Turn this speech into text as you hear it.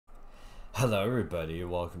Hello everybody,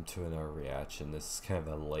 welcome to another reaction. This is kind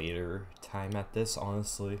of a later time at this,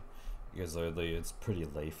 honestly, because literally it's pretty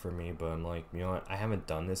late for me, but I'm like, you know what, I haven't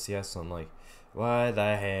done this yet, so I'm like, why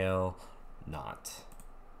the hell not?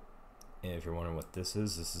 And if you're wondering what this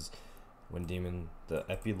is the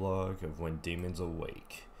epilogue of When Demons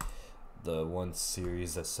Awake. The one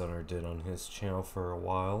series that Sonar did on his channel for a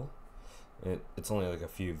while. It's only like a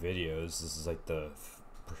few videos. This is like the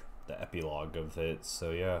epilogue of it, so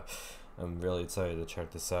yeah. I'm really excited to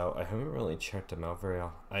check this out. I haven't really checked him out very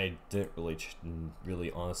often. I didn't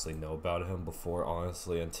really honestly know about him before,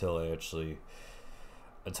 honestly, until really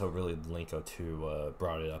Linko2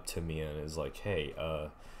 brought it up to me and is like, hey,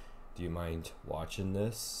 do you mind watching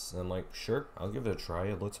this? And I'm like, sure, I'll give it a try.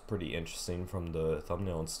 It looks pretty interesting from the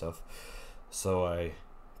thumbnail and stuff. So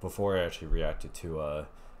before I actually reacted to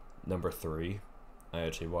number 3, I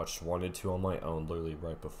actually watched 1 and 2 on my own, literally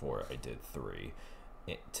right before I did 3.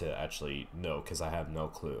 To actually know, because I have no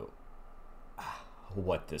clue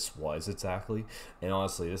what this was exactly, and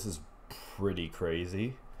honestly this is pretty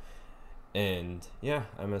crazy, and yeah,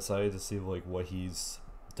 I'm excited to see like what he's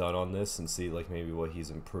done on this and see like maybe what he's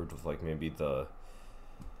improved with, like maybe the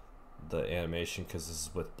animation, because this is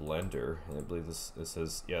with Blender, and I believe this is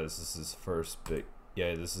his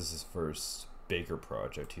first bigger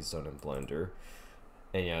project he's done in Blender,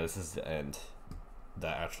 and yeah, this is the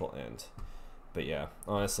actual end. But yeah,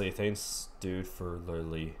 honestly, thanks Sonar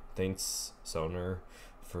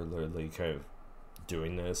for literally kind of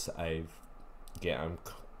doing this. I'm kind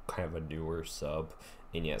of a newer sub,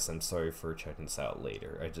 and yes, I'm sorry for checking this out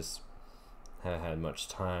later. I just haven't had much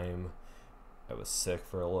time. I was sick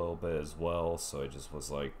for a little bit as well, so I just was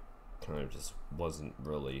like, wasn't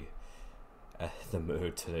really at the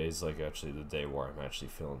mood. Today's like actually the day where I'm actually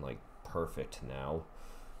feeling like perfect now.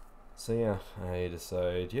 So yeah, I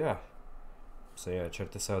decided, yeah. So yeah,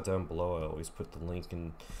 check this out down below. I always put the link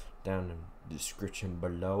down in the description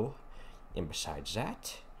below. And besides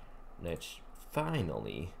that, let's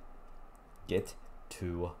finally get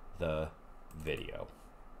to the video.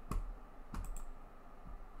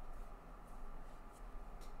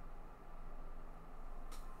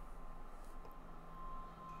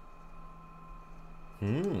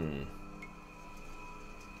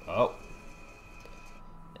 Oh.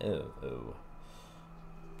 Oh.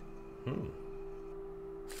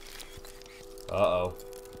 Uh-oh.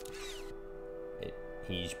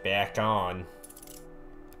 He's back on.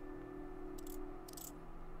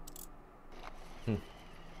 And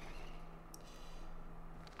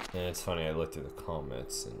it's funny, I looked at the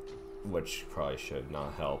comments, which probably should have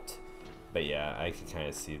not helped. But yeah, I can kind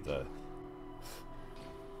of see the...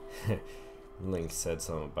 Link said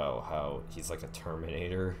something about how he's like a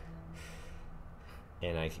Terminator.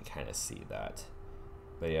 And I can kind of see that.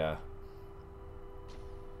 But yeah.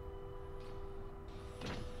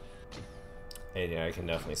 And yeah, I can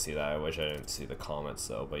definitely see that. I wish I didn't see the comments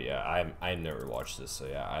though. But yeah, I never watched this, so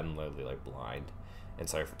yeah, I'm literally like blind. And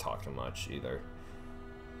sorry for talking much either.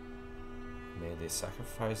 May they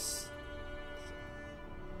sacrifice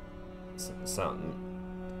something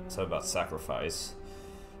about sacrifice.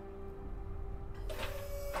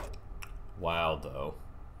 Wow, though,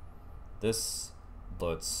 this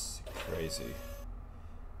looks crazy.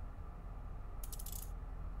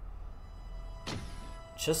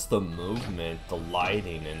 Just the movement, the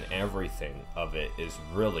lighting, and everything of it is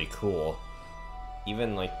really cool.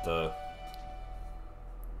 Even like the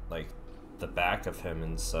back of him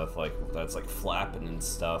and stuff, like that's like flapping and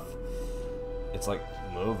stuff. It's like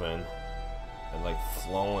moving and like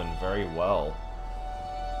flowing very well.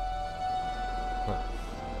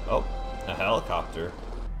 Oh, a helicopter.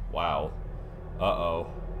 Wow. Uh-oh.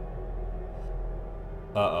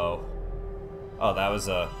 Uh-oh. Oh, that was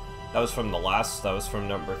from that was from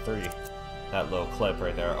number 3. That little clip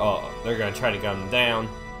right there. Oh, they're gonna try to gun him down.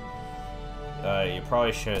 You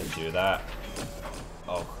probably shouldn't do that.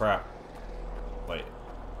 Oh, crap. Wait.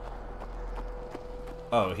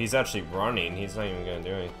 Oh, he's actually running. He's not even gonna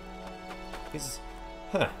do anything.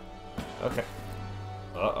 Huh. Okay.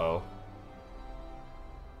 Uh-oh.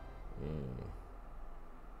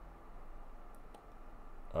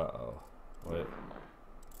 Uh-oh. What?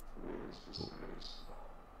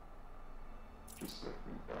 Just let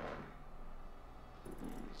me die,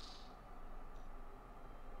 please.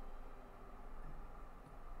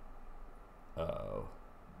 Uh-oh.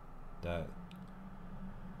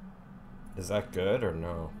 Is that good or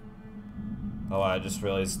no? Oh, I just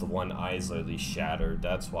realized the one eye's literally shattered.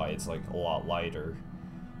 That's why it's like a lot lighter.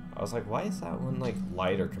 I was like, why is that one like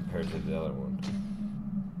lighter compared to the other one?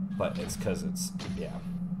 But it's because it's, yeah.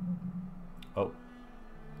 Oh.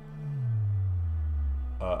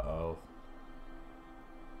 Uh-oh.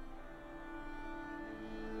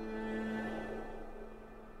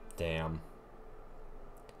 Damn.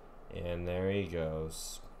 And there he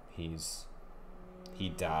goes. He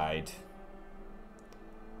died.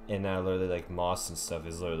 And now literally like moss and stuff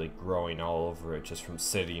is literally growing all over it just from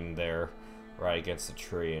sitting there right against the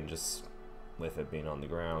tree and just with it being on the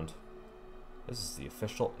ground. This is the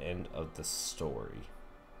official end of the story.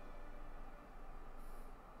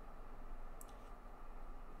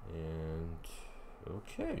 And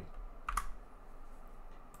okay.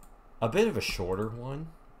 A bit of a shorter one,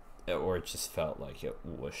 or it just felt like it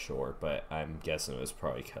was short, but I'm guessing it was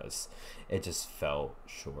probably because it just felt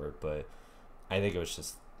short, but I think it was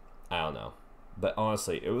just, I don't know. But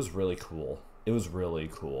honestly, it was really cool. It was really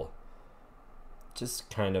cool. Just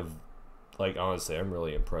kind of, like, honestly, I'm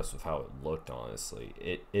really impressed with how it looked, honestly.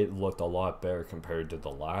 It looked a lot better compared to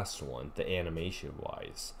the last one, the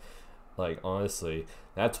animation-wise. Like, honestly,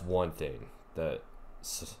 that's one thing that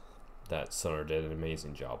Sonar did an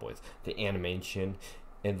amazing job with. The animation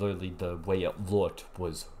and literally the way it looked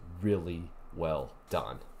was really well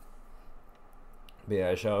done. But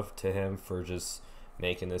yeah, shout out to him for just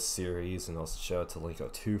making this series, and also shout out to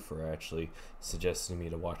Linko too for actually suggesting me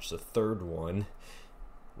to watch the third one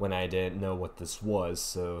when I didn't know what this was.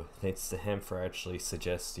 So thanks to him for actually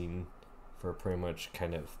suggesting, for pretty much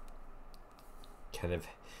kind of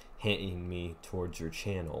hinting me towards your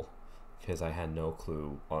channel, because I had no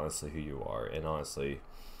clue honestly who you are, and honestly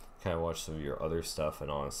kind of watched some of your other stuff,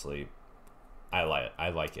 and honestly I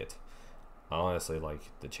like it. I honestly like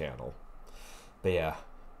the channel. But yeah,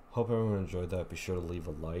 hope everyone enjoyed that. Be sure to leave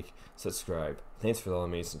a like, subscribe. Thanks for the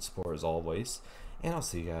amazing support as always, and I'll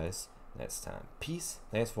see you guys next time. Peace.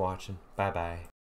 Thanks for watching. Bye bye.